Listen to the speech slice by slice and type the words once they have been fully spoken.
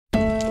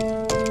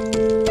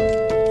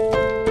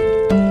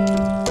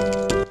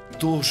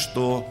то,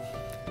 что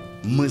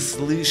мы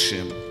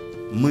слышим,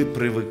 мы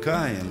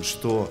привыкаем,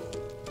 что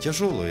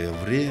тяжелое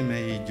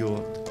время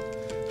идет,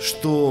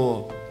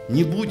 что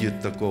не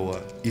будет такого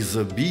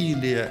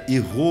изобилия и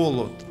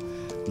голод,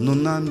 но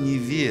нам не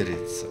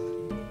верится.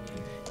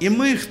 И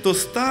мы, кто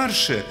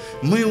старше,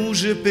 мы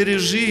уже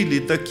пережили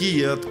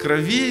такие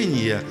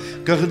откровения,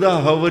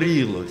 когда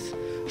говорилось: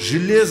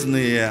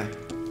 железные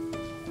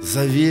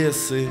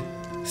завесы,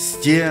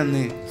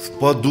 стены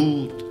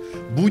впадут,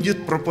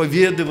 будет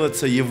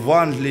проповедоваться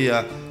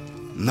Евангелие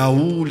на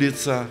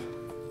улицах.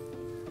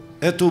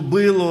 Это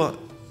было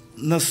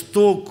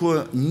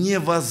настолько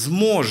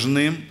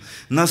невозможным,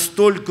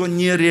 настолько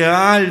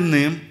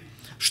нереальным,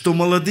 что,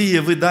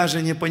 молодые, вы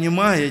даже не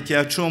понимаете,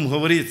 о чем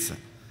говорится.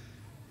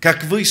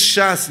 Как вы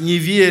сейчас не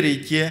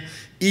верите,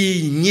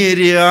 и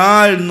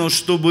нереально,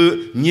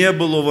 чтобы не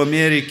было в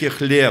Америке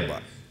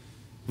хлеба.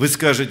 Вы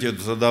скажете: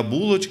 тогда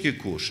булочки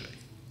кушай.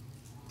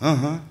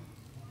 Ага.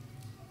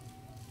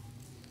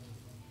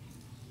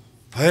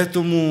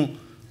 Поэтому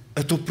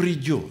это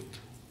придет.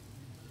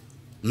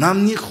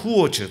 Нам не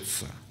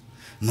хочется,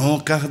 но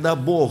когда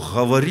Бог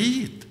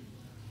говорит,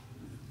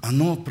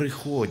 оно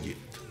приходит.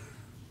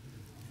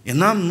 И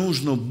нам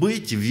нужно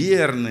быть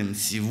верным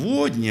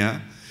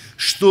сегодня,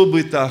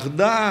 чтобы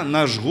тогда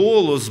наш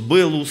голос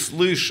был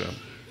услышан.